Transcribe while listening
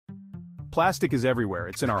Plastic is everywhere.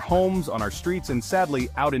 It's in our homes, on our streets, and sadly,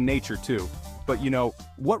 out in nature too. But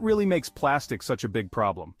what really makes plastic such a big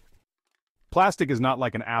problem? Plastic is not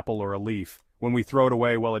like an apple or a leaf. When we throw it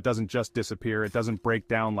away, well, it doesn't just disappear, it doesn't break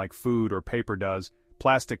down like food or paper does.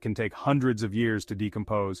 Plastic can take hundreds of years to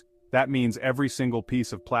decompose. That means every single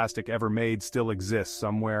piece of plastic ever made still exists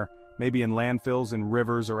somewhere, maybe in landfills, in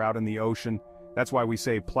rivers, or out in the ocean. That's why we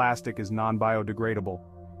say plastic is non-biodegradable.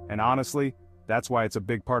 And honestly, that's why it's a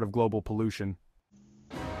big part of global pollution.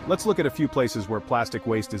 Let's look at a few places where plastic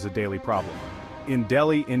waste is a daily problem. In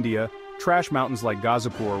Delhi, India, trash mountains like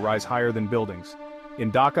Gazipur rise higher than buildings.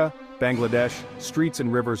 In Dhaka, Bangladesh, streets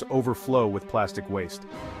and rivers overflow with plastic waste.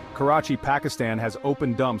 Karachi, Pakistan has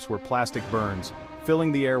open dumps where plastic burns,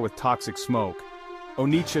 filling the air with toxic smoke.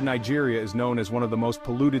 Onitsha, Nigeria is known as one of the most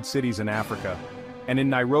polluted cities in Africa. And in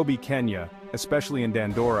Nairobi, Kenya, especially in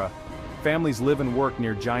Dandora, families live and work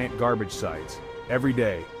near giant garbage sites. Every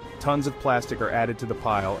day, tons of plastic are added to the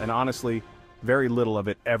pile, and honestly, very little of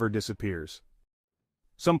it ever disappears.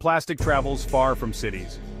 Some plastic travels far from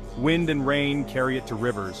cities. Wind and rain carry it to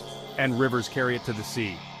rivers, and rivers carry it to the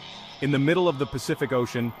sea. In the middle of the Pacific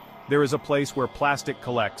Ocean, there is a place where plastic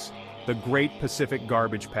collects, the Great Pacific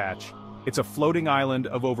Garbage Patch. It's a floating island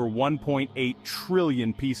of over 1.8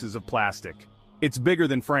 trillion pieces of plastic. It's bigger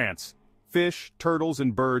than France. Fish, turtles,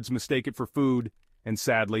 and birds mistake it for food, and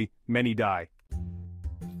sadly, many die.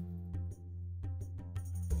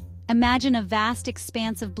 Imagine a vast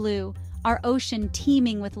expanse of blue, our ocean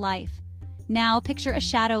teeming with life. Now picture a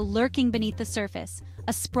shadow lurking beneath the surface,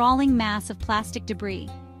 a sprawling mass of plastic debris.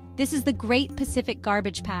 This is the Great Pacific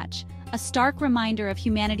Garbage Patch, a stark reminder of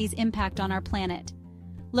humanity's impact on our planet.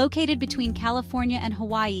 Located between California and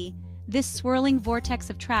Hawaii, this swirling vortex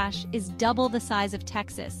of trash is double the size of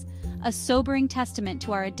Texas, a sobering testament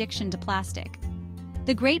to our addiction to plastic.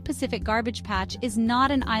 The Great Pacific Garbage Patch is not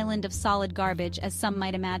an island of solid garbage as some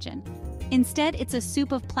might imagine. Instead, it's a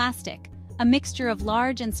soup of plastic, a mixture of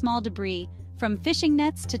large and small debris, from fishing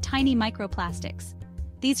nets to tiny microplastics.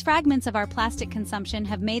 These fragments of our plastic consumption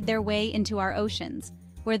have made their way into our oceans,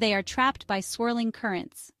 where they are trapped by swirling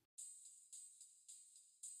currents.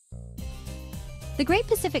 The Great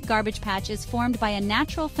Pacific Garbage Patch is formed by a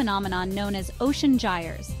natural phenomenon known as ocean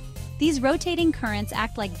gyres. These rotating currents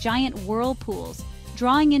act like giant whirlpools,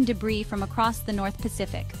 drawing in debris from across the North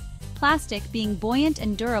Pacific. Plastic, being buoyant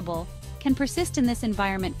and durable, can persist in this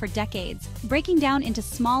environment for decades, breaking down into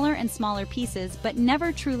smaller and smaller pieces but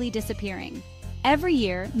never truly disappearing. Every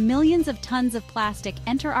year, millions of tons of plastic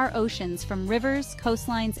enter our oceans from rivers,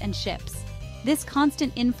 coastlines, and ships. This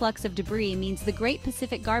constant influx of debris means the Great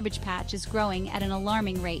Pacific Garbage Patch is growing at an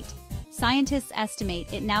alarming rate. Scientists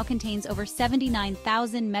estimate it now contains over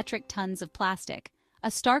 79,000 metric tons of plastic,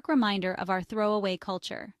 a stark reminder of our throwaway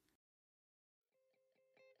culture.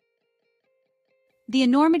 The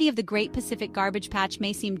enormity of the Great Pacific Garbage Patch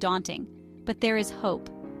may seem daunting, but there is hope.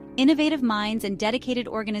 Innovative minds and dedicated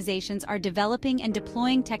organizations are developing and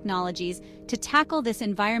deploying technologies to tackle this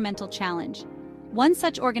environmental challenge. One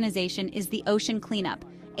such organization is the Ocean Cleanup,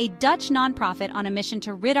 a Dutch nonprofit on a mission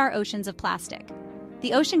to rid our oceans of plastic.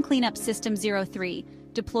 The Ocean Cleanup System 03,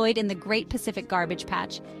 deployed in the Great Pacific Garbage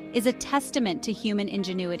Patch, is a testament to human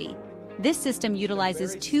ingenuity. This system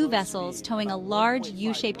utilizes two vessels towing a large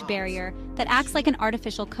U-shaped barrier that acts like an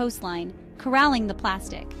artificial coastline, corralling the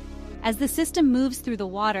plastic. As the system moves through the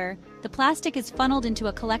water, the plastic is funneled into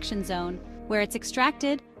a collection zone, where it's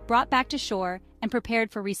extracted, brought back to shore, and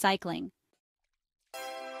prepared for recycling.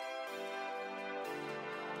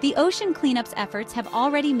 The Ocean Cleanup's efforts have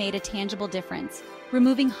already made a tangible difference,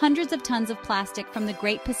 removing hundreds of tons of plastic from the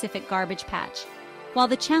Great Pacific Garbage Patch. While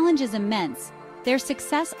the challenge is immense, their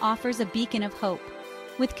success offers a beacon of hope.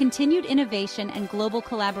 With continued innovation and global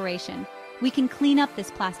collaboration, we can clean up this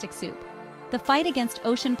plastic soup. The fight against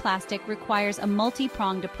ocean plastic requires a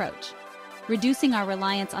multi-pronged approach. Reducing our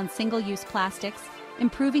reliance on single-use plastics,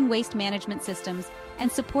 improving waste management systems,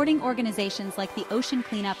 and supporting organizations like the Ocean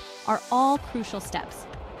Cleanup are all crucial steps.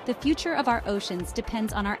 The future of our oceans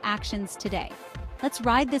depends on our actions today. Let's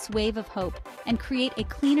ride this wave of hope and create a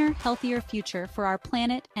cleaner, healthier future for our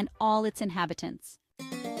planet and all its inhabitants.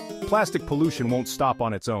 Plastic pollution won't stop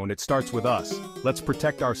on its own, it starts with us. Let's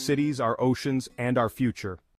protect our cities, our oceans, and our future.